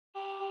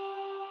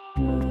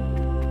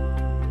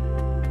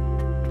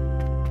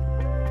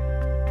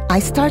I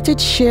started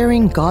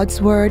sharing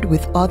God's Word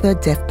with other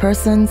deaf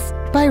persons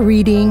by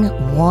reading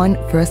one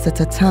verse at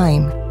a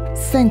time,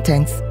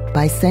 sentence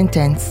by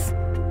sentence.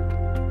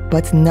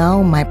 But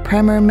now my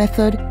primary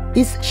method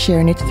is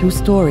sharing it through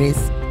stories.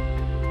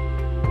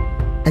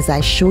 As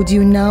I showed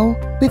you now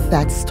with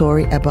that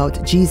story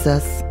about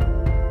Jesus.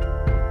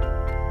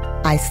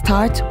 I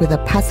start with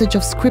a passage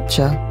of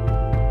scripture,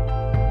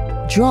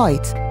 draw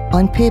it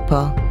on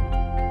paper,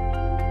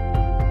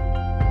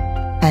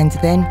 and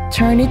then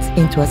turn it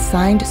into a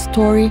signed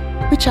story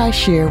which I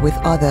share with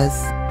others.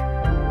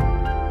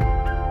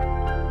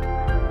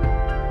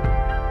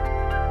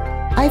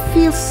 I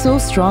feel so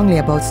strongly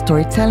about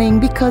storytelling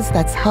because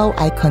that's how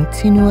I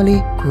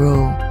continually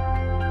grow.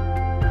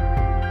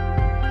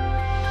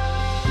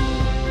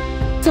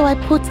 So I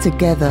put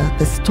together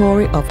the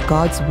story of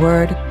God's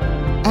Word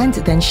and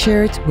then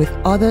share it with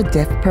other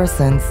deaf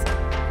persons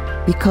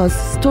because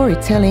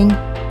storytelling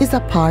is a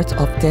part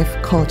of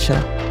deaf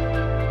culture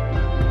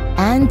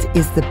and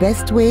is the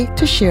best way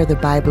to share the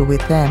Bible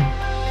with them.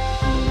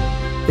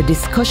 The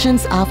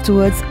discussions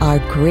afterwards are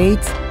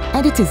great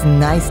and it is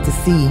nice to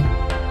see.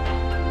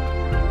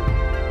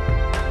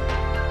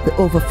 The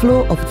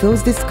overflow of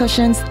those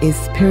discussions is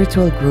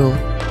spiritual growth.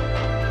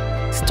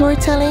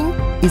 Storytelling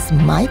is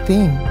my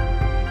thing.